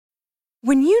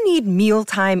When you need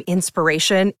mealtime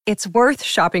inspiration, it's worth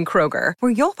shopping Kroger,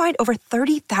 where you'll find over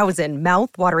 30,000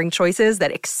 mouth-watering choices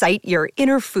that excite your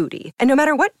inner foodie. And no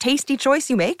matter what tasty choice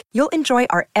you make, you'll enjoy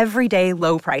our everyday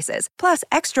low prices, plus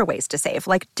extra ways to save,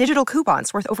 like digital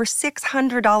coupons worth over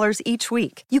 $600 each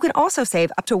week. You can also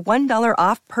save up to $1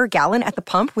 off per gallon at the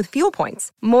pump with fuel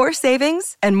points. More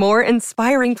savings and more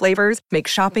inspiring flavors make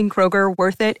shopping Kroger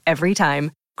worth it every time.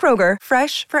 Kroger,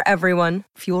 fresh for everyone.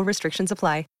 Fuel restrictions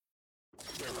apply.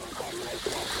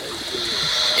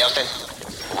 Houston,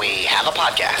 we have a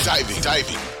podcast. Diving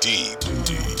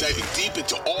deep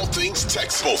into all things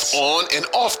Texans, both on and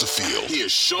off the field.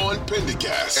 Here's Sean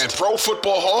Pendergast and Pro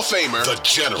Football Hall of Famer, the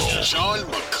General, John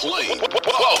McClain.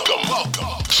 Welcome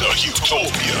to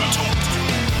Houtopia.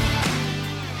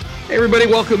 Hey everybody,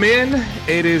 welcome in.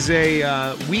 It is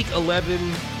a Week 11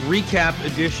 recap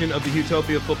edition of the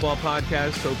Houtopia Football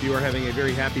Podcast. Hope you are having a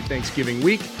very happy Thanksgiving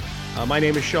week. My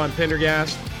name is Sean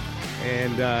Pendergast,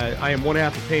 and I am one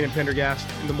half of Payne and Pendergast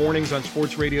in the mornings on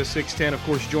Sports Radio 610. Of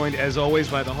course, joined as always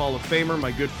by the Hall of Famer,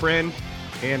 my good friend,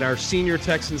 and our senior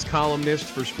Texans columnist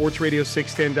for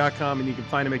sportsradio610.com, and you can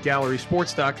find him at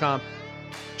gallerysports.com.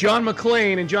 John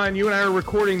McClain. And John, you and I are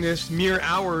recording this mere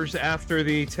hours after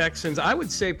the Texans, I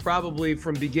would say probably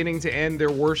from beginning to end,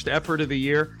 their worst effort of the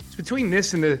year. It's between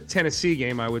this and the Tennessee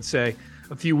game, I would say,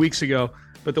 a few weeks ago.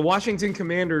 But the Washington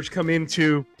Commanders come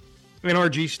into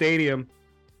NRG Stadium,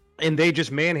 and they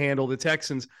just manhandle the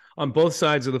Texans on both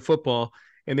sides of the football,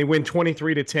 and they win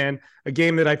 23-10, a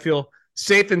game that I feel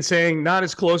safe in saying not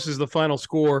as close as the final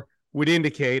score would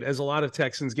indicate, as a lot of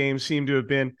Texans games seem to have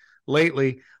been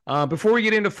lately. Before we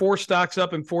get into four stocks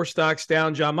up and four stocks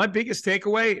down, John, my biggest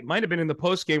takeaway might have been in the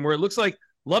postgame, where it looks like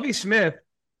Lovie Smith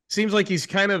seems like he's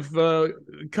kind of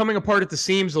coming apart at the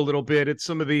seams a little bit at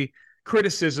some of the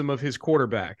criticism of his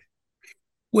quarterback.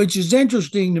 Which is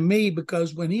interesting to me,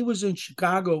 because when he was in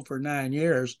Chicago for 9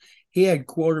 years, he had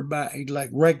quarterback like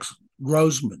Rex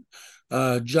Grossman,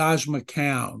 Josh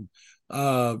McCown,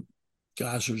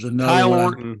 there's another Kyle one.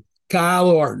 Orton. Kyle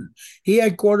Orton. He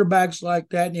had quarterbacks like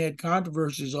that, and he had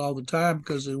controversies all the time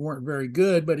because they weren't very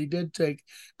good, but he did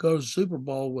go to the Super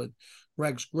Bowl with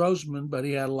Rex Grossman, but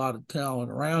he had a lot of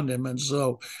talent around him. And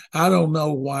so I don't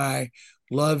know why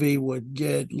Lovie would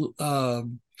get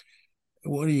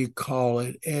what do you call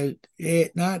it?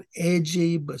 Not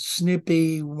edgy, but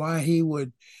snippy. Why he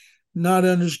would not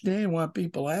understand why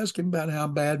people ask him about how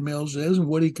bad Mills is and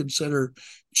would he consider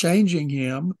changing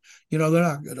him. You know, they're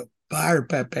not going to fire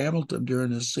Pep Hamilton during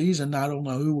the season. I don't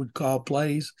know who would call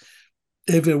plays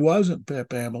if it wasn't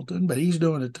Pep Hamilton, but he's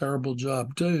doing a terrible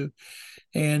job too.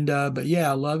 And but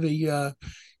yeah, Lovie,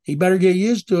 he better get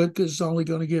used to it because it's only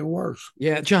going to get worse.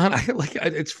 Yeah, John,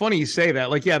 it's funny you say that.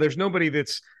 Like, yeah, there's nobody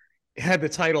that's had the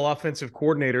title offensive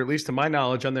coordinator, at least to my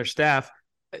knowledge, on their staff.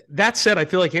 That said, I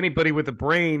feel like anybody with a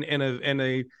brain and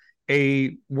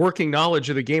a working knowledge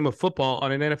of the game of football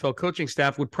on an NFL coaching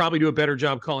staff would probably do a better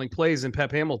job calling plays than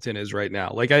Pep Hamilton is right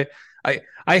now. Like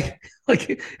I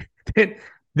like that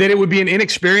it would be an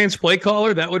inexperienced play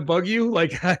caller that would bug you.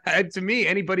 Like to me,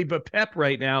 anybody but Pep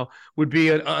right now would be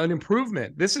an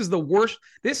improvement. This is the worst.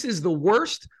 This is the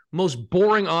worst, most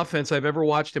boring offense I've ever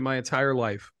watched in my entire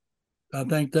life. I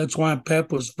think that's why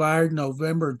Pep was fired in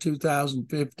November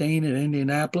 2015 in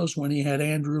Indianapolis when he had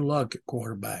Andrew Luck at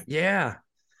quarterback. Yeah,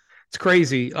 it's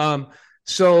crazy.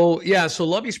 So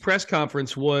Lovie's press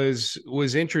conference was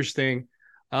interesting.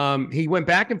 He went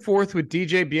back and forth with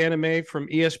DJ Bieneme from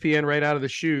ESPN right out of the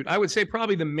chute. I would say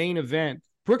probably the main event.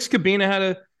 Brooks Cabina had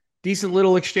a decent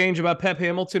little exchange about Pep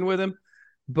Hamilton with him,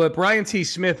 but Brian T.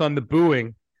 Smith on the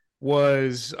booing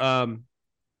was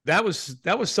that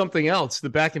was something else, the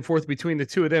back and forth between the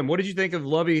two of them. What did you think of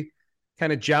Lovie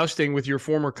kind of jousting with your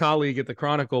former colleague at the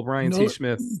Chronicle, Brian T.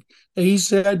 Smith? He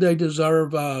said they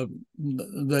deserve,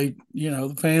 the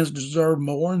fans deserve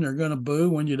more, and they're going to boo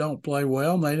when you don't play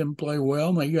well. And they didn't play well,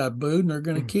 and they got booed, and they're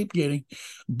going to keep getting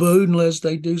booed unless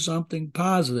they do something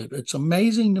positive. It's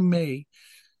amazing to me.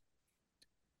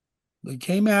 They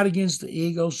came out against the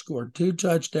Eagles, scored 2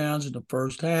 touchdowns in the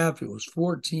first half. It was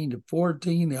 14-14.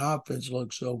 The offense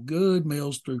looked so good.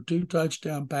 Mills threw 2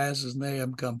 touchdown passes, and they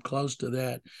haven't come close to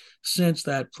that since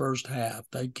that first half.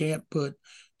 They can't put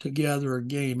together a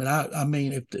game. And I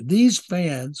mean, if these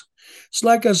fans, it's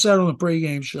like I said on the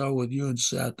pregame show with you and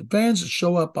Seth, the fans that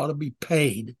show up ought to be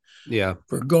paid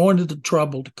for going to the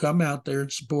trouble to come out there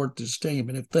and support this team.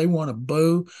 And if they want to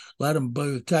boo, let them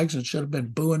boo. The Texans should have been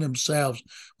booing themselves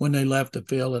when they left the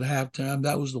field at halftime.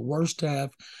 That was the worst half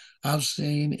I've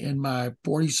seen in my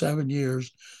 47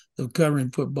 years of covering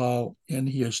football in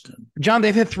Houston. John,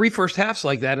 they've had 3 first halves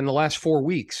like that in the last 4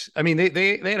 weeks. I mean,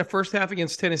 they had a first half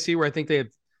against Tennessee where I think they had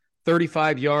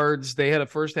 35 yards. They had a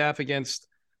first half against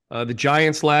the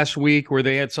Giants last week where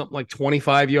they had something like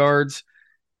 25 yards.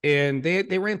 And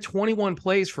they ran 21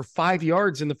 plays for 5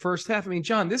 yards in the first half. I mean,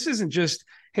 John, this isn't just,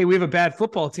 hey, we have a bad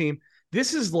football team.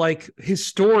 This is like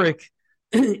historic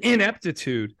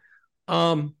ineptitude.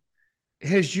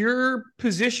 Has your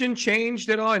position changed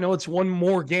at all? I know it's one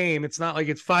more game. It's not like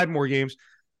it's 5 more games.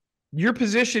 Your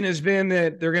position has been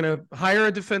that they're going to hire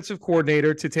a defensive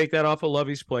coordinator to take that off of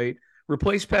Lovey's plate,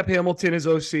 replace Pep Hamilton as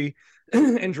OC,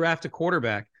 and draft a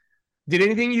quarterback. Did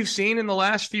anything you've seen in the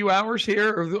last few hours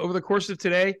here or over the course of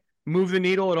today move the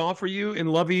needle at all for you in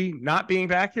Lovey not being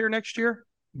back here next year?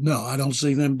 No, I don't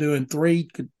see them doing three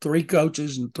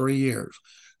coaches in 3 years.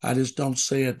 I just don't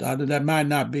see it. That might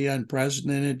not be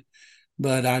unprecedented,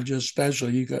 but I just,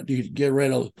 especially you get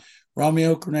rid of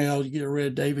Romeo Crennel, you get rid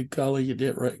of David Culley, you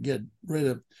get rid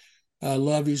of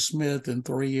Lovey Smith in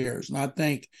 3 years. And I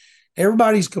think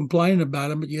everybody's complaining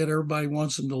about him, but yet everybody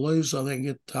wants them to lose so they can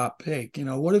get the top pick. You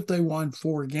know, what if they won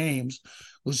 4 games?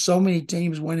 With so many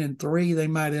teams winning 3, they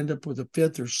might end up with a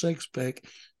 5th or 6th pick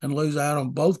and lose out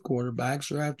on both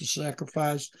quarterbacks or have to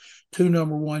sacrifice 2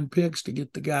 number 1 picks to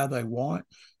get the guy they want.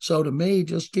 So to me,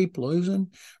 just keep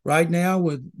losing. Right now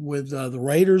with the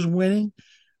Raiders winning,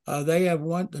 they have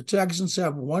one. The Texans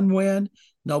have 1 win.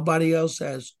 Nobody else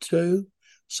has 2.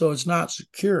 So it's not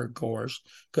secure, of course,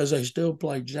 because they still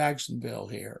play Jacksonville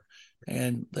here.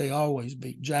 And they always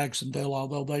beat Jacksonville,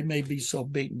 although they may be so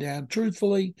beaten down.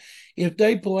 Truthfully, if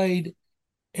they played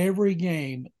every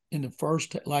game in the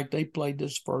first, like they played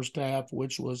this first half,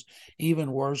 which was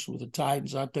even worse with the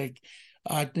Titans, I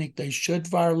think they should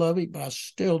fire Lovey, but I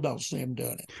still don't see him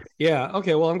doing it. Yeah.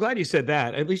 Okay. Well, I'm glad you said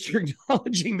that. At least you're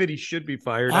acknowledging that he should be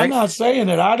fired. I'm not saying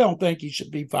that I don't think he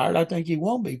should be fired. I think he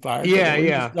won't be fired.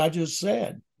 Yeah. I just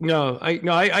said. No, I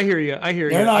hear you.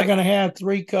 They're not going to have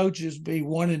 3 coaches be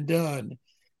one and done.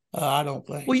 I don't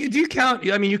think. Well, you count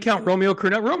Romeo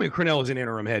Crennel. Romeo Crennel was an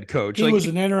interim head coach. He was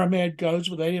an interim head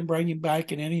coach, but they didn't bring him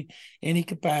back in any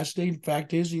capacity. In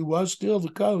fact, he was still the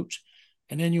coach.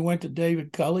 And then you went to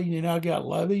David Culley, and you now got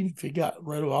Lovey. If you got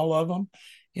rid of all of them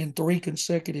in 3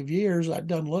 consecutive years, that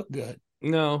doesn't look good.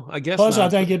 No, I guess Plus, not. I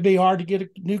think it'd be hard to get a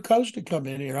new coach to come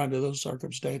in here under those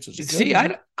circumstances. See, I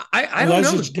don't know.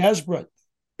 Unless it's desperate.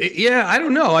 Yeah, I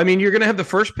don't know. I mean, you're going to have the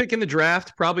first pick in the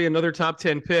draft, probably another top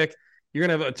 10 pick. You're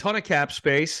going to have a ton of cap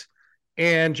space,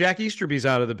 and Jack Easterby's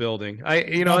out of the building.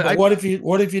 What if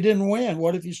you didn't win?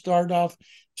 What if you started off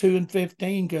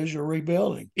 2-15 because you're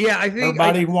rebuilding? Yeah, I think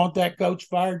everybody want that coach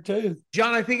fired too.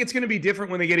 John, I think it's going to be different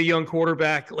when they get a young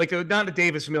quarterback, like not a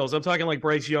Davis Mills. I'm talking like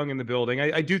Bryce Young in the building.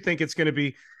 I do think it's going to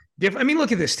be different. I mean,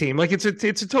 look at this team. Like it's a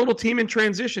total team in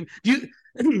transition. Do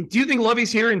you think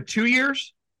Lovey's here in 2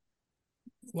 years?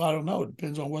 Well, I don't know. It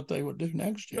depends on what they would do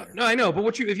next year. No, I know.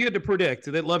 But if you had to predict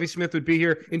that Lovey Smith would be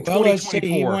here in 2024? Let's see.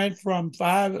 He went from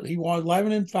 5. He won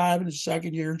 11-5 in his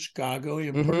second year in Chicago. He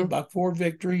improved by 4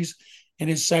 victories in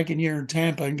his second year in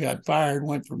Tampa and got fired.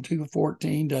 Went from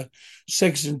 2-14 to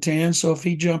 6-10. So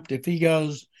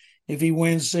if he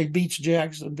wins, say beats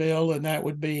Jacksonville, and that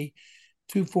would be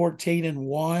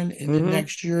 2-14-1. And then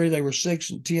next year they were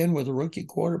 6-10 with a rookie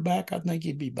quarterback. I think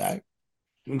he'd be back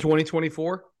in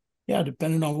 2024. Yeah,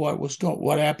 depending on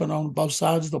what happened on both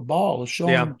sides of the ball, is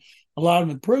showing a lot of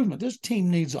improvement. This team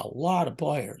needs a lot of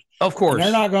players. Of course. And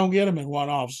they're not going to get them in one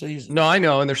off season. No, I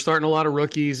know. And they're starting a lot of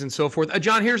rookies and so forth.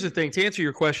 John, here's the thing. To answer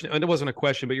your question, and it wasn't a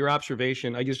question, but your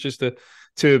observation, I guess just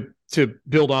to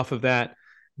build off of that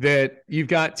you've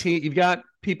got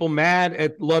people mad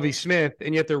at Lovey Smith,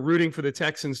 and yet they're rooting for the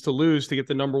Texans to lose to get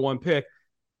the number 1 pick.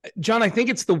 John, I think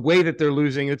it's the way that they're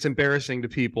losing. It's embarrassing to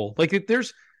people. Like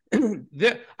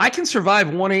I can survive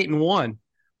 1-8-1.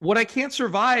 What I can't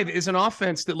survive is an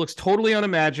offense that looks totally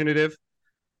unimaginative,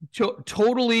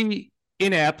 totally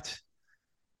inept,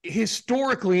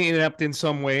 historically inept in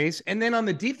some ways. And then on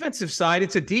the defensive side,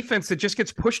 it's a defense that just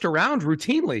gets pushed around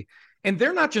routinely. And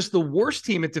they're not just the worst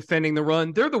team at defending the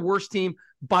run. They're the worst team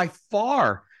by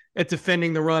far at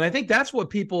defending the run. I think that's what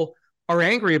people are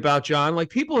angry about, John.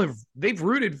 Like they've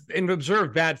rooted and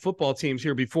observed bad football teams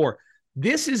here before.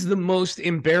 This is the most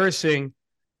embarrassing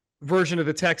version of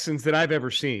the Texans that I've ever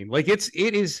seen. Like it's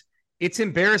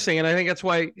embarrassing. And I think that's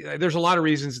why there's a lot of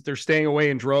reasons that they're staying away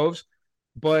in droves,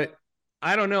 but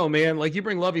I don't know, man. Like you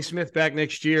bring Lovey Smith back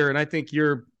next year, and I think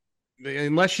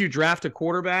unless you draft a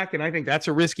quarterback, and I think that's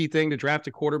a risky thing to draft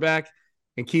a quarterback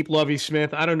and keep Lovey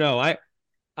Smith. I don't know.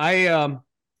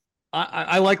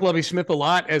 I like Lovey Smith a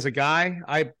lot as a guy.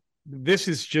 This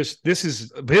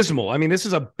is abysmal. I mean, this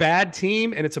is a bad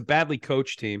team, and it's a badly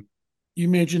coached team. You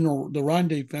mentioned the run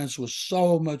defense was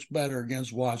so much better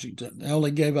against Washington. They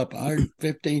only gave up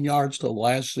 115 yards to the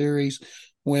last series.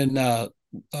 when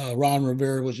Ron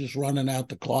Rivera was just running out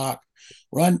the clock.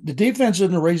 The defense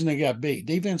isn't the reason they got beat.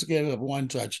 Defense gave up one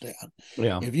touchdown.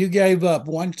 Yeah. If you gave up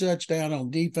one touchdown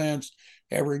on defense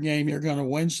every game, you're going to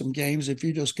win some games if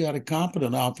you just got a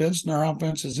competent offense, and our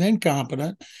offense is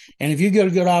incompetent. And if you get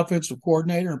a good offensive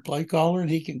coordinator and play caller, and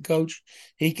he can coach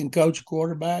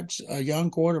quarterbacks, a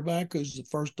young quarterback who's the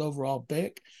first overall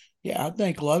pick. Yeah, I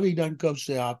think Lovey doesn't coach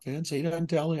the offense. He doesn't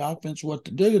tell the offense what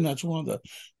to do, and that's one of the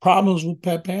problems with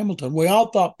Pep Hamilton. We all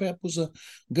thought Pep was a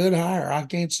good hire. I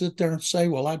can't sit there and say,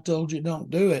 well, I told you don't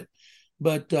do it,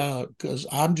 but because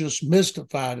I'm just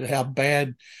mystified at how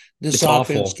bad this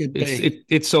offense could be.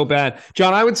 It's so bad.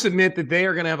 John, I would submit that they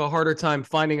are going to have a harder time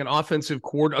finding a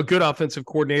good offensive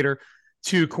coordinator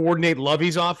to coordinate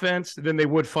Lovey's offense than they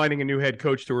would finding a new head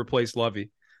coach to replace Lovey.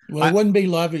 Well, it wouldn't be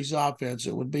Lovey's offense.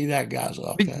 It would be that guy's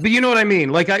offense. But you know what I mean?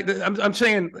 Like I'm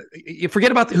saying, you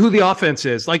forget about who the offense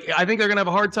is. Like, I think they're going to have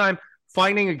a hard time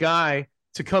finding a guy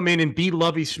to come in and be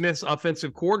Lovey Smith's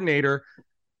offensive coordinator.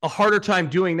 A harder time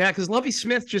doing that because Lovey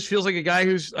Smith just feels like a guy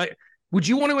who's would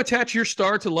you want to attach your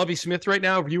star to Lovey Smith right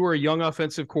now if you were a young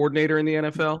offensive coordinator in the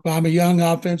NFL? I'm a young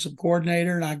offensive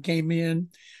coordinator, and I came in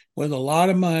with a lot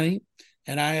of money.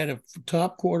 And I had a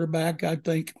top quarterback. I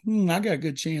think I got a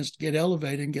good chance to get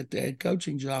elevated and get the head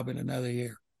coaching job in another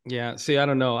year. Yeah. See, I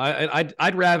don't know.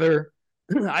 I'd rather.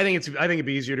 I think it'd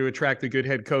be easier to attract a good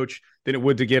head coach than it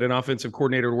would to get an offensive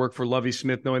coordinator to work for Lovey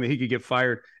Smith, knowing that he could get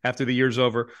fired after the year's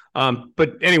over.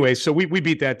 But anyway, so we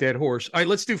beat that dead horse. All right,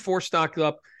 let's do 4 stocks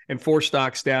up and 4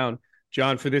 stocks down,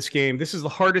 John, for this game. This is the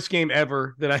hardest game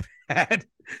ever that I've had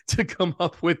to come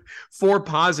up with 4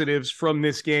 positives from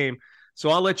this game. So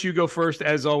I'll let you go first,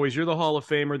 as always. You're the Hall of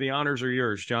Famer. The honors are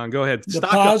yours, John. Go ahead.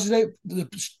 The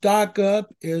stock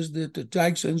up is that the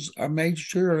Texans are made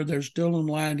sure they're still in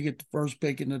line to get the first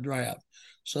pick in the draft.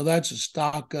 So that's a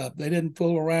stock up. They didn't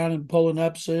fool around and pull an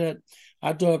upset.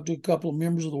 I talked to a couple of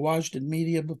members of the Washington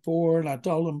media before, and I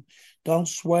told them, don't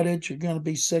sweat it. You're going to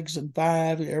be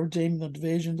 6-5. Every team in the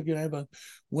division is going to have a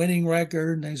winning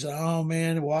record. And they said, oh,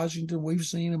 man, Washington, we've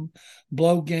seen them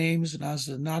blow games. And I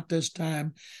said, not this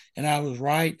time. And I was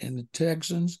right. And the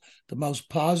Texans, the most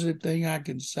positive thing I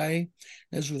can say,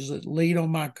 this was the lead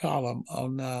on my column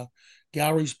on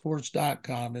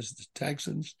gallerysports.com, is the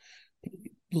Texans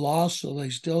lost, so they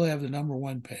still have the number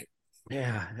 1 pick.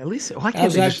 Yeah, at least why can't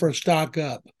how's that for a stock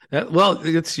up? Well,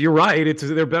 you're right.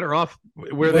 They're better off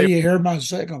where they. You heard my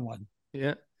second one.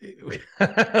 Yeah.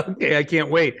 Okay, I can't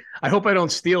wait. I hope I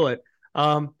don't steal it.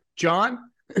 John,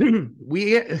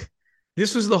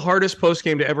 this was the hardest post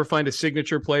game to ever find a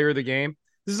signature player of the game.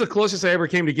 This is the closest I ever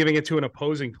came to giving it to an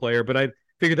opposing player, but I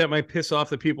figured that might piss off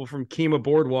the people from Kima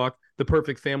Boardwalk, the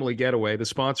Perfect Family Getaway, the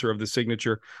sponsor of the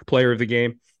signature player of the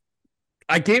game.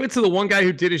 I gave it to the one guy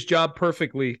who did his job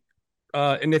perfectly.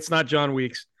 And it's not John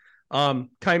Weeks.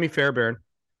 Kaimi Fairbairn.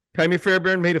 Kaimi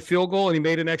Fairbairn made a field goal and he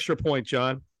made an extra point,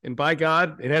 John. And by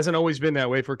God, it hasn't always been that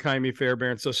way for Kaimi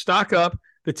Fairbairn. So stock up,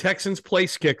 the Texans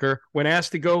place kicker, when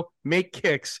asked to go make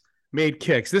kicks, made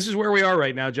kicks. This is where we are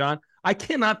right now, John. I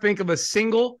cannot think of a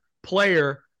single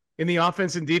player in the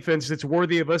offense and defense that's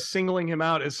worthy of us singling him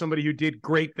out as somebody who did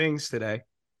great things today.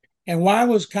 And why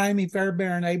was Kaimi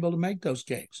Fairbairn able to make those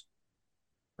kicks?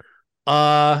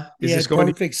 Is this going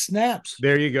perfect snaps?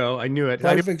 There you go. I knew it.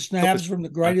 Perfect snaps from the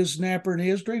greatest snapper in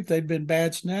history. If they'd been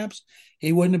bad snaps,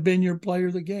 he wouldn't have been your player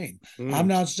of the game. I'm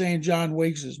not saying John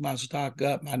Weeks is my stock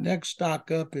up. My next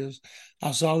stock up is,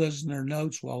 I saw this in their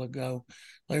notes a while ago.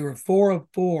 They were 4 of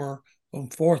 4 on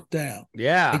 4th down.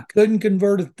 Yeah. They couldn't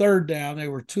convert a 3rd down. They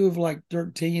were 2 of like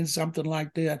 13, something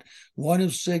like that. 1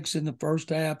 of 6 in the first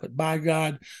half. But by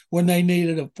God, when they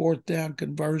needed a 4th down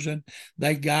conversion,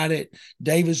 they got it.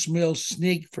 Davis Mills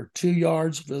sneaked for 2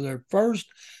 yards for their first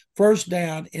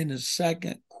down in the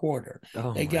 2nd quarter.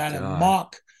 They got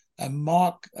a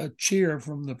mock cheer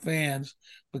from the fans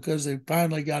because they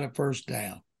finally got a first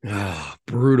down. Oh,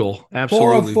 brutal.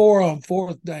 Absolutely. 4 of 4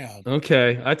 on 4th down.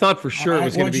 Okay. I thought for sure it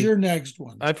was going to be. What's your next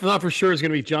one? I thought for sure it was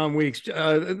going to be John Weeks.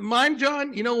 Mine,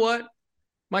 John, you know what?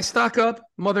 My stock up,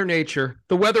 Mother Nature.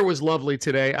 The weather was lovely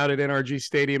today out at NRG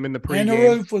Stadium in the pregame. And the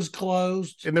roof was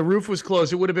closed.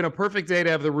 It would have been a perfect day to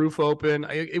have the roof open.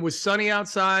 It was sunny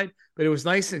outside, but it was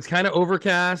nice. It's kind of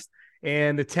overcast.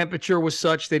 And the temperature was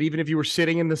such that even if you were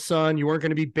sitting in the sun, you weren't going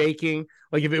to be baking,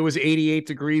 like if it was 88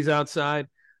 degrees outside.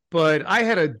 But I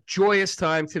had a joyous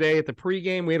time today at the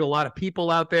pregame. We had a lot of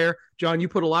people out there. John, you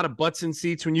put a lot of butts in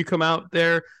seats when you come out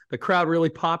there. The crowd really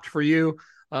popped for you.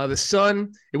 The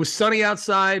sun, it was sunny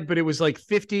outside, but it was like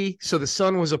 50. So the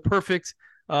sun was a perfect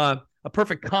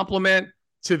complement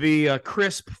to the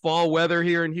crisp fall weather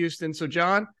here in Houston. So,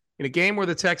 John, in a game where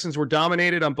the Texans were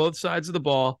dominated on both sides of the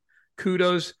ball,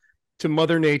 kudos to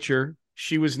Mother Nature.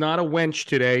 She was not a wench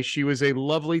today. She was a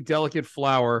lovely, delicate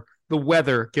flower. The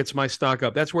weather gets my stock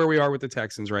up. That's where we are with the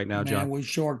Texans right now, John. Man, we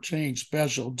shortchanged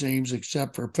special teams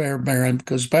except for Fairbairn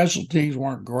because special teams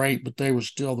weren't great, but they were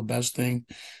still the best thing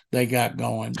they got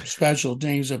going. Special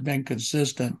teams have been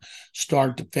consistent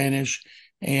start to finish.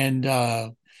 And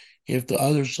if the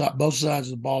other side, both sides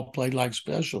of the ball played like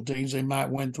special teams, they might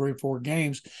win 3 or 4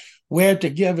 games. We have to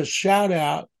give a shout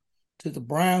out to the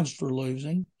Browns for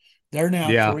losing. They're now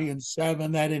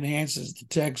 3-7. That enhances the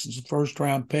Texans'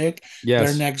 first-round pick. Yes.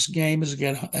 Their next game is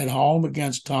at home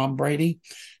against Tom Brady,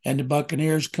 and the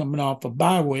Buccaneers coming off a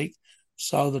bye week.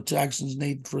 So the Texans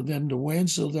need for them to win,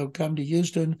 so they'll come to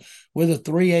Houston with a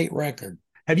 3-8 record.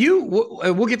 Have you?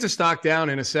 We'll get to stock down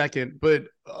in a second, but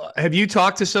have you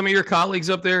talked to some of your colleagues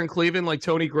up there in Cleveland, like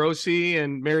Tony Grossi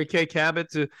and Mary Kay Cabot,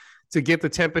 to get the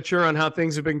temperature on how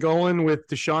things have been going with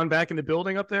Deshaun back in the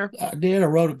building up there? I did. I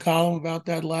wrote a column about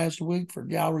that last week for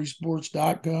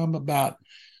GallerySports.com about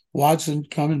Watson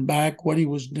coming back, what he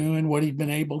was doing, what he'd been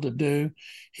able to do.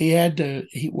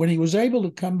 When he was able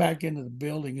to come back into the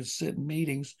building and sit in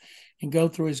meetings and go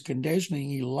through his conditioning,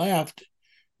 he left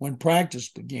when practice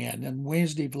began. And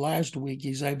Wednesday of last week,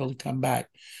 he's able to come back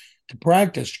to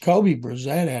practice. Jacoby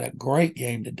Brissett had a great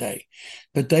game today,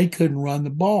 but they couldn't run the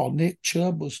ball. Nick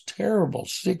Chubb was terrible.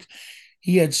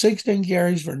 He had 16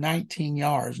 carries for 19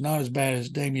 yards. Not as bad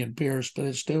as Dameon Pierce, but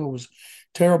it still was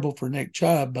terrible for Nick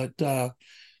Chubb. But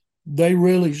they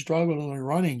really struggled in the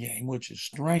running game, which is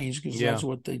strange because that's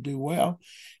what they do well.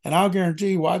 And I'll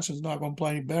guarantee you Watson's not going to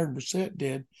play any better than Brissett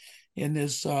did in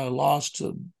this loss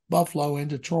to Buffalo in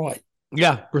Detroit.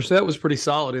 Yeah, Brissett was pretty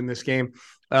solid in this game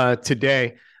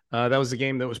today. That was the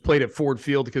game that was played at Ford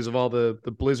Field because of all the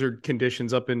blizzard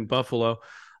conditions up in Buffalo.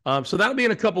 So that'll be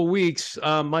in a couple weeks.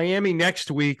 Miami next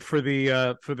week for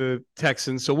the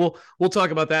Texans. So we'll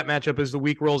talk about that matchup as the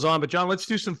week rolls on. But John, let's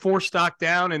do some 4 stock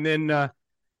down, and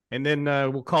then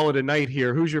we'll call it a night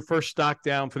here. Who's your first stock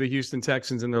down for the Houston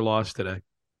Texans in their loss today?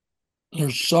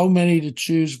 There's so many to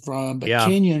choose from, but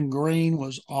Kenyon Green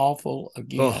was awful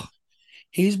again. Ugh.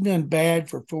 He's been bad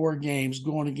for 4 games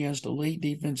going against elite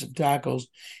defensive tackles.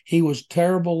 He was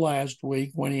terrible last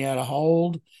week when he had a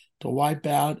hold to wipe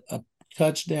out a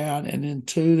touchdown and then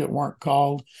 2 that weren't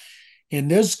called. In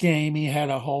this game, he had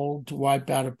a hold to wipe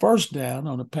out a first down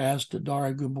on a pass to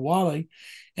Dare Gubawale.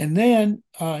 And then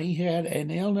he had an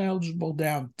ineligible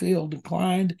downfield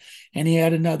declined, and he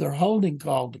had another holding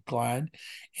call declined.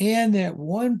 And that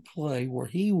one play where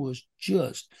he was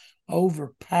just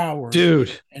overpowered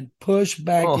and pushed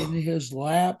back into his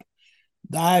lap.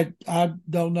 I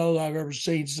don't know that I've ever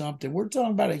seen something. We're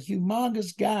talking about a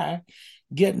humongous guy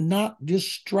getting knocked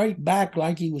just straight back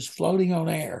like he was floating on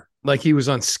air. Like he was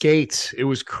on skates. It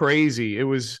was crazy.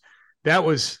 That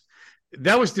was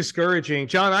discouraging.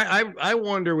 John, I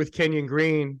wonder with Kenyon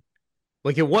Green,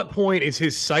 like at what point is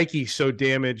his psyche so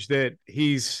damaged that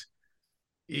he's,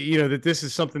 that this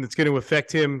is something that's going to affect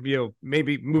him,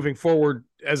 maybe moving forward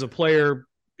as a player,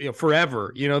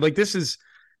 forever. Like this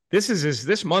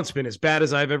month's been as bad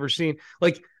as I've ever seen.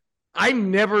 Like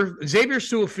Xavier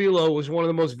Su'a-Filo was one of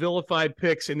the most vilified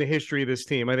picks in the history of this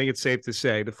team. I think it's safe to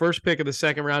say the first pick of the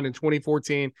second round in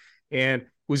 2014, and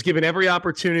was given every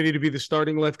opportunity to be the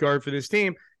starting left guard for this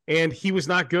team. And he was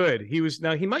not good. He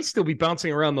might still be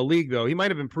bouncing around the league though. He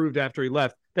might've improved after he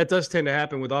left. That does tend to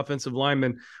happen with offensive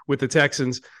linemen with the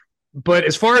Texans. But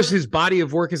as far as his body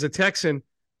of work as a Texan,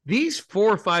 these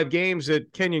 4 or 5 games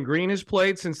that Kenyon Green has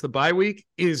played since the bye week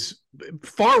is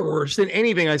far worse than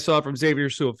anything I saw from Xavier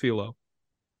Su'a-Filo.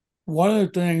 One of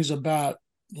the things about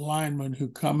linemen who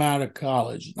come out of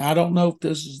college, I don't know if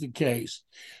this is the case,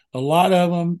 a lot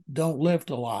of them don't lift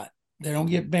a lot. They don't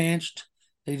get benched.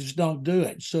 They just don't do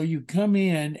it. So you come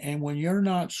in, and when you're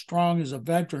not strong as a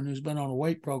veteran who's been on a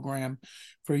weight program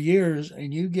for years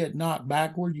and you get knocked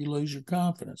backward, you lose your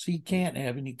confidence. He can't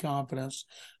have any confidence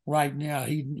right now.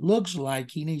 He looks like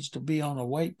he needs to be on a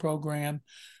weight program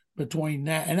between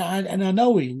that. And I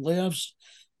know he lifts,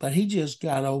 but he just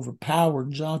got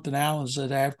overpowered. Jonathan Allen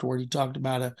said afterward, he talked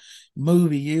about a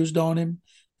move he used on him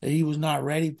that he was not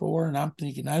ready for. And I'm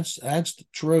thinking that's the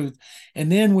truth.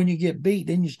 And then when you get beat,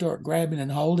 then you start grabbing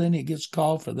and holding. He gets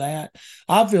called for that.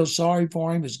 I feel sorry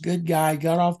for him. He's a good guy. He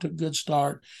got off to a good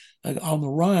start on the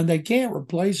run. They can't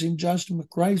replace him. Justin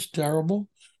McCray's terrible.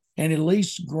 And at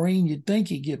least Green, you'd think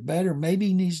he'd get better. Maybe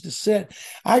he needs to sit.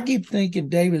 I keep thinking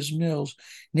Davis Mills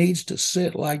needs to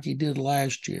sit like he did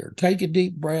last year. Take a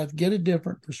deep breath, get a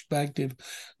different perspective.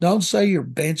 Don't say you're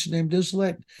benching him. Just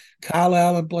let Kyle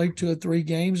Allen play 2 or 3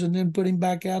 games and then put him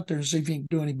back out there and see if he can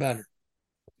do any better.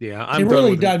 Yeah, It I'm done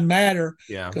really with doesn't matter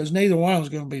Yeah. because neither one of them is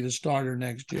going to be the starter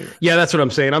next year. Yeah, that's what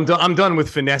I'm saying. I'm done with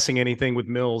finessing anything with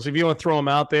Mills. If you want to throw him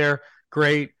out there,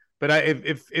 great. But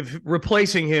if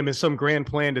replacing him is some grand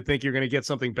plan to think you're going to get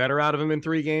something better out of him in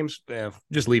 3 games,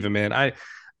 just leave him in.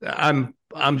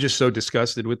 I'm just so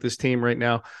disgusted with this team right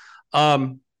now.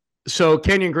 So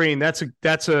Kenyon Green, that's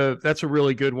a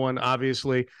really good one,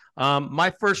 obviously.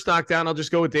 My first stock down, I'll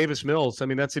just go with Davis Mills. I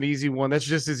mean, that's an easy one. That's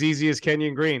just as easy as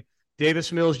Kenyon Green.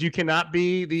 Davis Mills, you cannot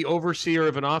be the overseer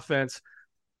of an offense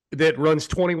that runs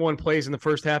 21 plays in the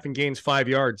first half and gains 5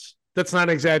 yards. That's not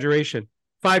an exaggeration.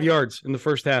 5 yards in the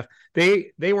first half.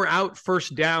 They were out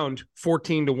first downed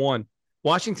 14-1.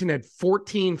 Washington had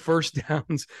 14 first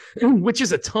downs, which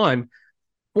is a ton.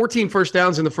 14 first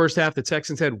downs in the first half. The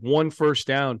Texans had 1 first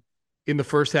down in the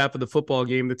first half of the football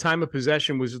game. The time of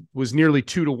possession was nearly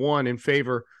 2-1 in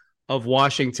favor of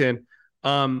Washington.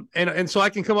 And so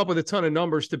I can come up with a ton of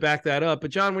numbers to back that up.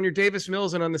 But John, when you're Davis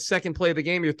Mills and on the second play of the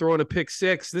game, you're throwing a pick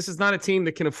six, this is not a team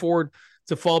that can afford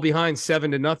to fall behind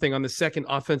 7-0 on the second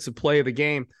offensive play of the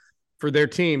game for their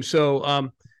team.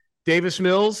 So Davis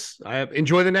Mills, I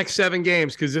enjoy the next 7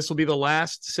 games because this will be the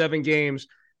last 7 games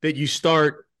that you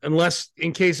start unless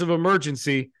in case of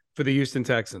emergency for the Houston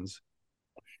Texans.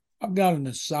 I've got an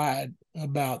aside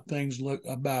about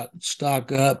about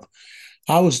stock up.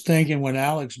 I was thinking when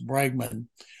Alex Bregman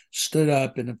stood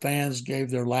up and the fans gave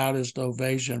their loudest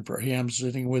ovation for him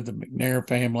sitting with the McNair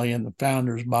family in the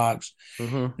founder's box,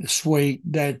 suite,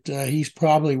 that he's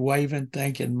probably waving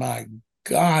thinking, my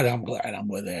God, I'm glad I'm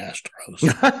with the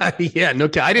Astros. Yeah, no,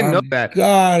 I didn't know that.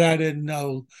 God, I didn't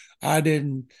know.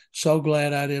 So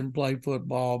glad I didn't play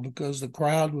football because the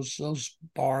crowd was so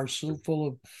sparse, so full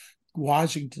of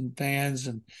Washington fans,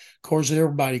 and of course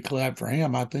everybody clapped for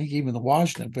him. I think even the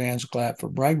Washington fans clapped for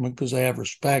Bregman because they have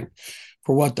respect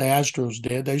for what the Astros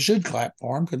did. They should clap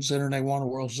for him considering they won a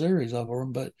World Series over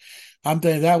him. But I'm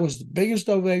thinking that was the biggest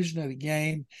ovation of the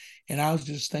game, and I was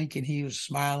just thinking he was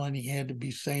smiling. He had to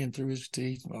be saying through his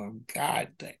teeth, "Oh God,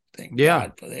 thank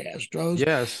God for the Astros."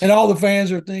 Yes, and all the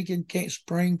fans are thinking,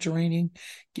 spring training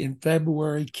in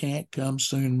February can't come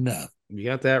soon enough. You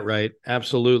got that right.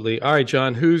 Absolutely. All right,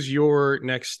 John, who's your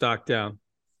next stock down?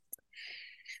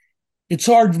 It's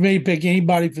hard for me to pick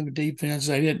anybody from the defense.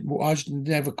 Washington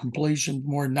didn't have a completion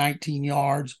more than 19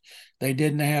 yards. They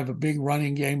didn't have a big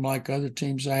running game like other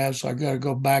teams have. So I got to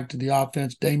go back to the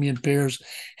offense. Dameon Pierce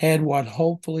had what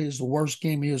hopefully is the worst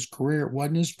game of his career. It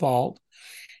wasn't his fault.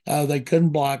 They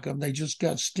couldn't block him. They just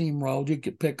got steamrolled. You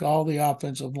could pick all the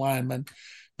offensive linemen.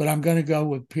 But I'm going to go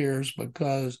with Pierce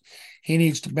because he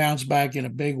needs to bounce back in a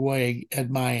big way at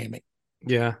Miami.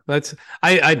 Yeah, that's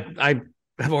I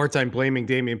have a hard time blaming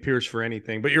Dameon Pierce for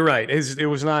anything, but you're right. It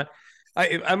was not.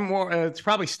 I'm more. It's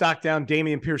probably stock down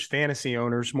Dameon Pierce fantasy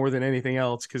owners more than anything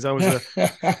else because that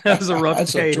was a rough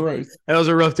That's day. The truth. That was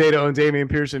a rough day to own Dameon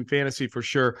Pierce in fantasy for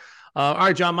sure. All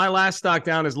right, John. My last stock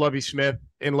down is Lovie Smith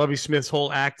and Lovie Smith's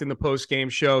whole act in the post game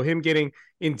show. Him getting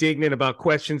indignant about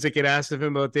questions that get asked of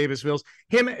him about Davis Mills.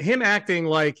 Him acting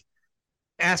like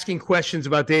asking questions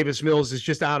about Davis Mills is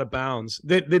just out of bounds.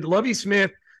 That Lovie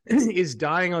Smith is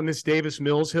dying on this Davis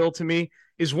Mills hill to me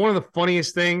is one of the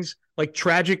funniest things, like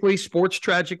sports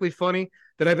tragically funny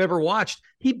that I've ever watched.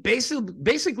 He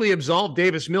basically absolved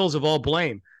Davis Mills of all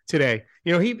blame today.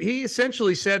 You know, he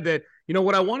essentially said that, you know,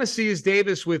 what I want to see is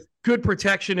Davis with good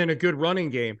protection and a good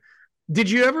running game. Did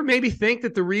you ever maybe think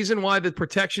that the reason why the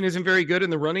protection isn't very good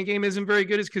and the running game isn't very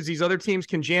good is because these other teams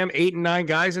can jam 8 and 9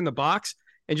 guys in the box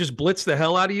and just blitz the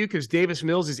hell out of you because Davis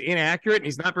Mills is inaccurate and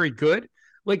he's not very good?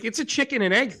 Like, it's a chicken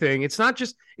and egg thing. It's not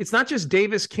just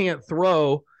Davis can't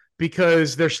throw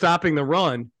because they're stopping the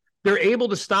run. They're able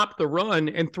to stop the run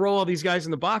and throw all these guys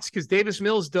in the box because Davis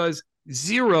Mills does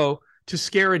zero to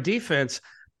scare a defense.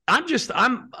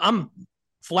 I'm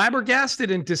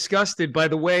flabbergasted and disgusted by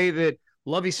the way that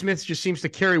Lovie Smith just seems to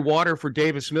carry water for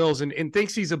Davis Mills and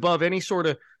thinks he's above any sort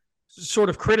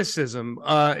of criticism.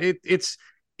 It's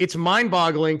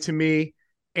mind-boggling to me.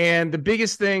 And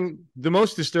the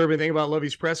most disturbing thing about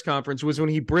Lovie's press conference was when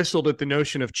he bristled at the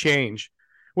notion of change.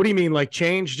 What do you mean, like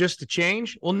change just to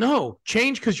change? Well, no,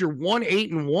 change because you're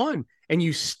 1-8-1 and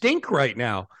you stink right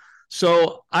now.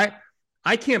 So I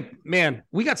can't, man,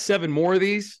 we got 7 more of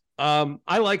these.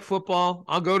 I like football.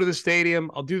 I'll go to the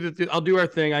stadium. I'll do our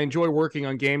thing. I enjoy working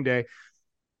on game day.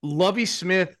 Lovie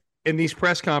Smith in these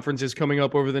press conferences coming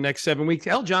up over the next 7 weeks.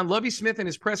 Hell, John, Lovie Smith in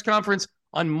his press conference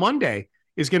on Monday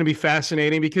is going to be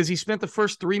fascinating because he spent the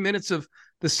first 3 minutes of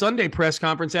the Sunday press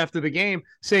conference after the game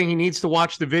saying he needs to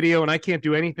watch the video and I can't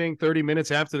do anything 30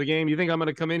 minutes after the game. You think I'm going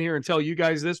to come in here and tell you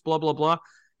guys this, blah, blah, blah.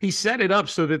 He set it up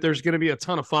so that there's going to be a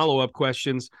ton of follow-up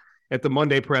questions. at the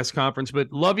Monday press conference.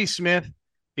 But Lovie Smith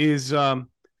is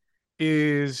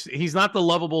he's not the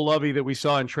lovable Lovie that we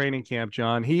saw in training camp,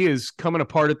 John. He is coming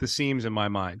apart at the seams in my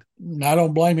mind. I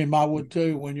don't blame him. I would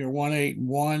too when you're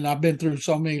 1-8-1. I've been through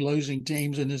so many losing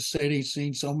teams in this city,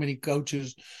 seen so many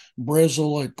coaches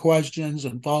bristle at questions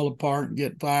and fall apart and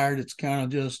get fired. It's kind of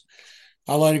just,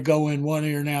 I let it go in one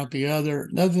ear and out the other.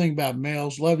 Another thing about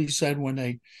Mills, Lovie said when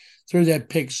they threw that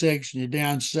pick six and you're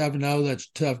down 7-0, that's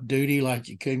tough duty, like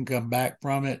you couldn't come back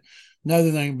from it.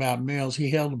 Another thing about Mills, he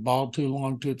held the ball too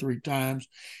long 2 or 3 times.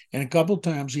 And a couple of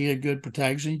times he had good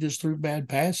protection. He just threw bad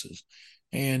passes.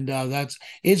 And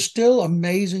it's still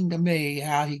amazing to me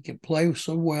how he could play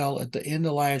so well at the end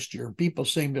of last year. People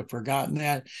seem to have forgotten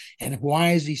that. And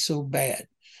why is he so bad?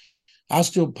 I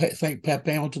still think Pep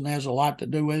Hamilton has a lot to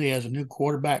do with it. He has a new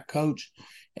quarterback coach.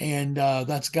 And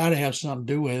that's got to have something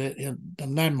to do with it. And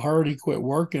I'm not heard he quit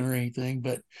working or anything,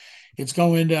 but it's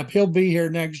going to end up, he'll be here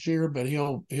next year, but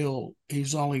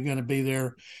he's only going to be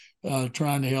there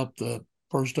trying to help the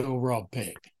first overall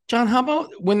pick. John, how about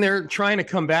when they're trying to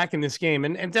come back in this game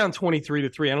and down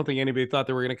 23-3? I don't think anybody thought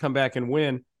they were going to come back and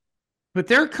win, but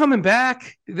they're coming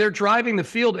back. They're driving the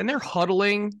field and they're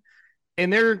huddling,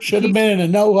 and should have been in a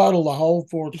no huddle the whole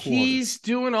fourth quarter. He's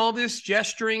doing all this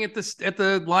gesturing at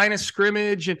the line of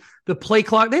scrimmage and the play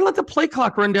clock. They let the play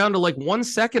clock run down to like 1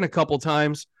 second a couple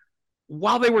times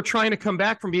while they were trying to come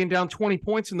back from being down 20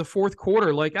 points in the fourth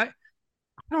quarter. Like, I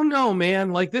don't know,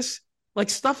 man. Like this, like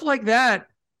stuff like that,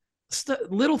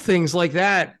 little things like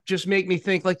that just make me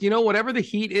think, like, whatever the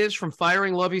heat is from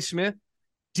firing Lovie Smith,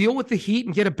 deal with the heat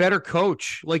and get a better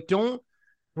coach. Like, don't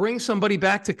bring somebody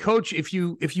back to coach if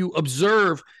you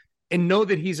observe and know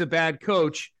that he's a bad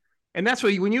coach. And that's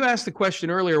why when you asked the question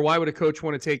earlier, why would a coach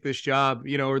want to take this job,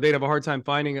 or they'd have a hard time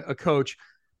finding a coach.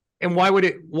 And why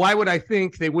would I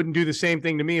think they wouldn't do the same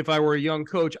thing to me if I were a young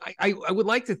coach? I would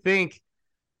like to think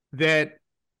that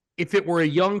if it were a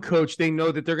young coach, they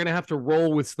know that they're going to have to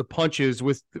roll with the punches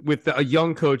with a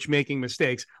young coach making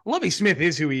mistakes. Lovie Smith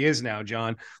is who he is now,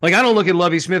 John. Like, I don't look at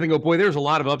Lovie Smith and go, boy, there's a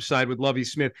lot of upside with Lovie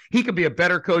Smith. He could be a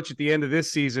better coach at the end of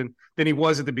this season than he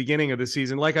was at the beginning of the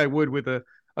season, like I would with a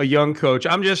young coach.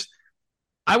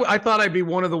 I thought I'd be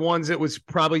one of the ones that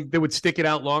would stick it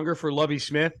out longer for Lovie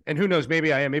Smith. And who knows,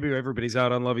 maybe I am. Maybe everybody's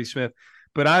out on Lovie Smith.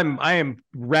 But I am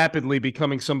rapidly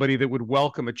becoming somebody that would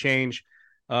welcome a change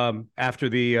after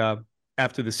the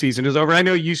season is over. I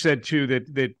know you said too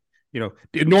that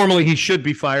normally he should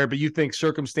be fired, but you think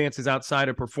circumstances outside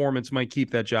of performance might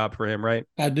keep that job for him, right?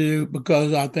 I do,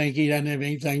 because I think he doesn't have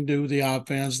anything to do with the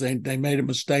offense. They made a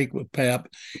mistake with Pep.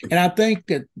 And I think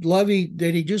that Lovie,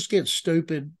 did he just get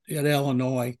stupid at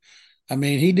Illinois? I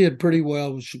mean, he did pretty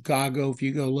well with Chicago. If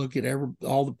you go look at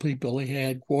all the people he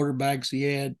had, quarterbacks he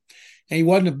had, and he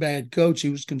wasn't a bad coach. He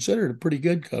was considered a pretty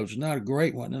good coach, not a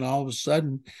great one. And all of a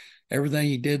sudden, everything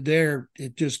he did there,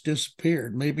 it just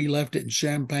disappeared. Maybe he left it in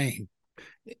Champagne.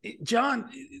 John,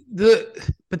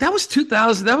 but that was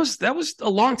 2000. That was a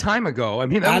long time ago. I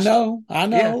mean, I know.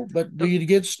 Yeah. But do you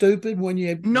get stupid when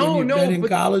you've been in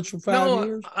college for 5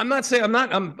 years? I'm not saying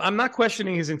I'm not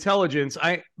questioning his intelligence.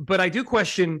 But I do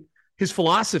question his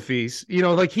philosophies.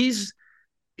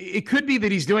 It could be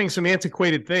that he's doing some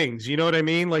antiquated things. You know what I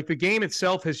mean? Like, the game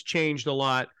itself has changed a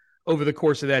lot over the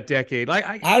course of that decade.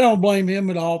 I don't blame him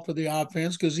at all for the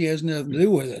offense, because he has nothing to do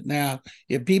with it. Now,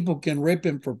 if people can rip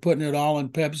him for putting it all in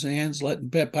Pep's hands, letting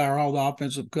Pep hire all the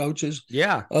offensive coaches,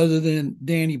 other than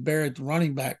Danny Barrett, the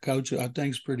running back coach, who I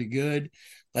think is pretty good,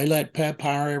 they let Pep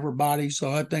hire everybody. So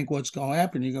I think what's going to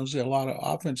happen, you're going to see a lot of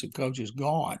offensive coaches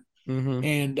gone.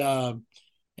 Mm-hmm.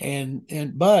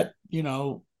 But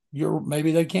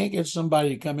maybe they can't get somebody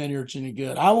to come in here that's any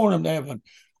good. I want them to have an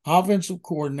offensive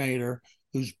coordinator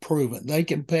who's proven. They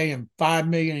can pay him $5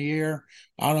 million a year.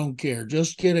 I don't care.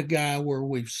 Just get a guy where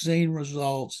we've seen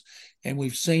results and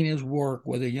we've seen his work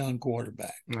with a young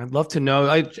quarterback. I'd love to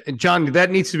know. John,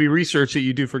 that needs to be research that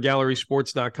you do for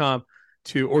GallerySports.com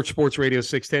or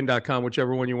SportsRadio610.com,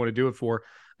 whichever one you want to do it for.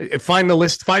 Find the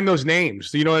list, find those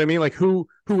names. You know what I mean? Like, who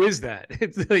is that?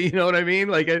 You know what I mean?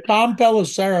 Like, Tom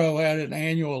Pelissero had an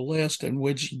annual list in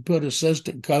which he put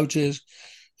assistant coaches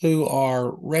who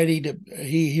are ready to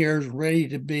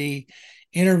be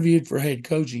interviewed for head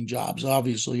coaching jobs.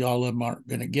 Obviously, all of them aren't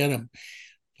going to get them.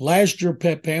 Last year,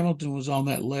 Pep Hamilton was on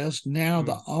that list. Now,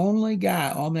 the only guy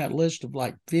on that list of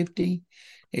like 50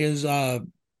 is Josh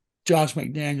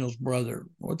McDaniels' brother.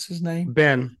 What's his name?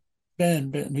 Ben,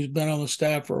 who's been on the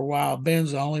staff for a while.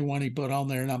 Ben's the only one he put on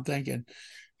there, and I'm thinking,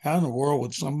 how in the world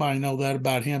would somebody know that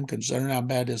about him, considering how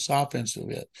bad this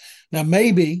offensive is? Now,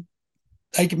 maybe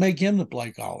they can make him the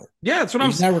play caller. Yeah, that's what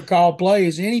He's never called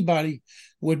plays. Anybody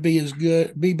would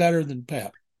be better than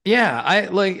Pep. Yeah, I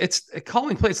like it's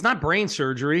calling play. It's not brain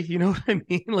surgery. You know what I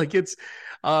mean? Like it's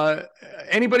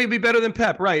anybody would be better than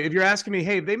Pep, right? If you're asking me,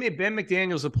 hey, if they made Ben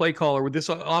McDaniels a play caller, would this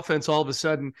offense all of a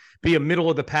sudden be a middle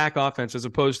of the pack offense as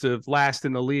opposed to last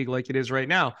in the league like it is right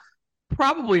now?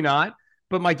 Probably not.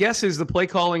 But my guess is the play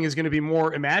calling is going to be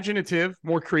more imaginative,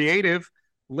 more creative,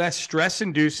 less stress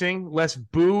inducing, less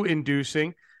boo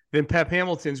inducing than Pep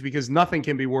Hamilton's, because nothing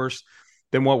can be worse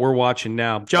than what we're watching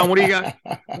now. John, what do you got?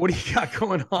 What do you got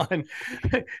going on?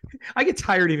 I get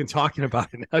tired even talking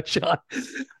about it now, John.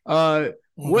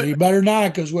 Well, you better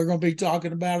not, because we're going to be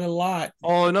talking about it a lot.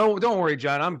 Oh, no, don't worry,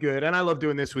 John. I'm good. And I love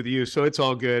doing this with you, so it's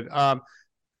all good.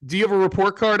 Do you have a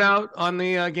report card out on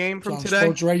the game from today?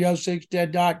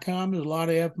 SportsRadio6dead.com. There's a lot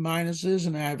of F minuses,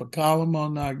 and I have a column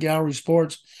on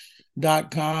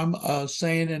gallerysports.com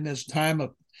saying in this time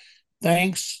of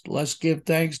thanks, let's give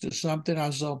thanks to something I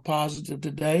saw positive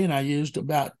today, and I used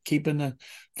about keeping the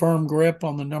firm grip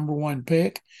on the number one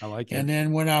pick. I like it. And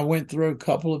then when I went through a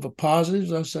couple of the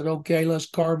positives, I said, okay, let's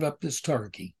carve up this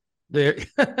turkey. There.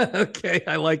 Okay,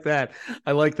 I like that.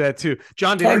 I like that too.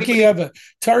 John, turkey of a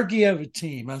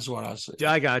team. That's what I said.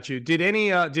 I got you. Did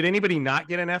anybody not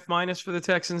get an F- for the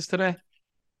Texans today?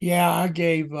 Yeah, I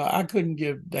couldn't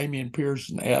give Damian Pierce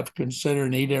an F,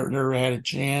 considering he never had a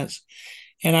chance.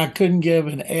 And I couldn't give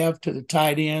an F to the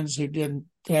tight ends who didn't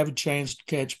have a chance to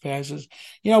catch passes.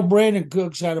 You know, Brandon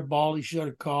Cooks had a ball he should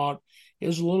have caught. It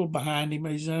was a little behind him,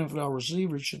 but he's an NFL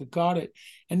receiver. He should have caught it.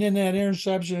 And then that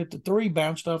interception at the 3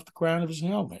 bounced off the crown of his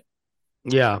helmet.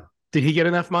 Yeah. Did he get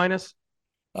an F-?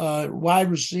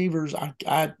 Wide receivers,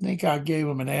 I think I gave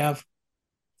him an F.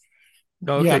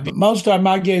 Okay. Yeah, but most of them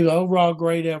I gave the overall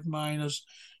grade F-.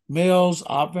 Mills,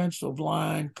 offensive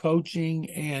line, coaching,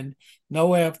 and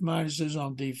no F-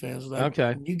 on defense.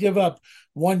 Okay. When you give up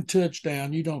one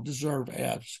touchdown, you don't deserve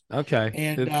Fs. Okay.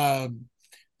 And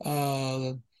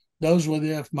those were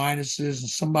the F-, and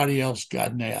somebody else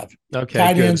got an F. Okay.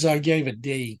 Tight ends, I gave a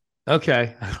D.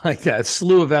 Okay. I like that.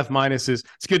 Slew of F-.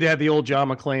 It's good to have the old John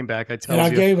McClain back, I tell you.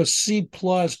 And I gave a C+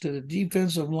 to the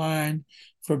defensive line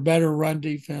for better run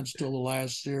defense till the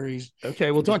last series. Okay,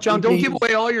 well, don't give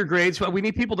away all your grades. We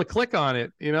need people to click on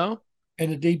it, you know?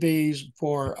 And the DBs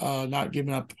for not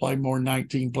giving up to play more than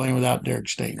 19, playing without Derek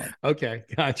Stingley. Okay,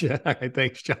 gotcha. All right,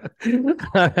 thanks, John.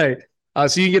 All right.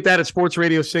 So you can get that at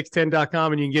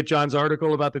sportsradio610.com, and you can get John's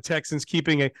article about the Texans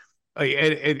keeping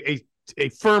a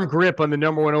firm grip on the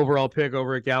number one overall pick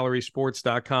over at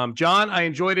gallerysports.com. John, I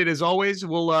enjoyed it as always.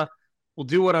 We'll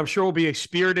do what I'm sure will be a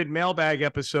spirited mailbag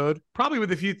episode, probably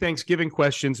with a few Thanksgiving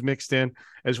questions mixed in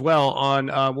as well.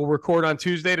 We'll record on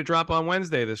Tuesday to drop on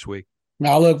Wednesday this week.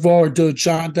 I look forward to it,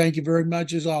 Sean. Thank you very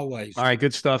much, as always. All right,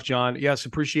 good stuff, John. Yes,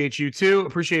 appreciate you too.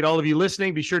 Appreciate all of you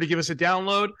listening. Be sure to give us a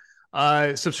download,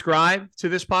 subscribe to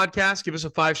this podcast, give us a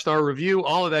 5-star review,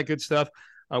 all of that good stuff,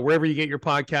 wherever you get your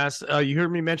podcasts. You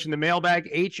heard me mention the mailbag,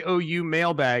 HOU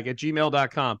mailbag at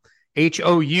gmail.com.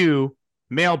 HOU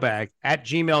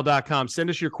mailbag@gmail.com. Send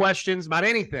us your questions about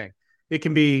anything. It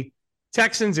can be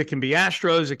Texans, it can be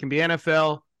Astros, it can be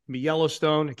NFL, it can be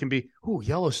Yellowstone, it can be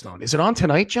Yellowstone. Is it on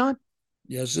tonight, John?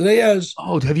 Yes, it is.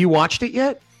 Oh, have you watched it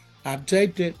yet? I've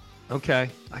taped it. Okay,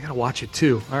 I gotta watch it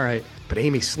too. All right, but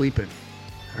Amy's sleeping.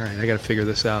 All right, I gotta figure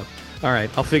this out. All right,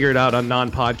 I'll figure it out on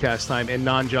non-podcast time and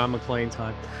non-John McClain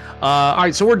time. All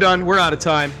right, so we're done. We're out of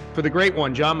time. For the great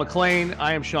one, John McClain,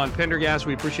 I am Sean Pendergast.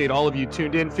 We appreciate all of you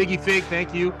tuned in. Figgy Fig,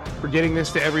 thank you for getting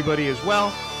this to everybody as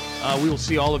well. We will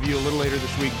see all of you a little later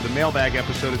this week for the mailbag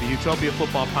episode of the Houtopia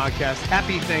Football Podcast.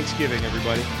 Happy Thanksgiving,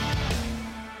 everybody.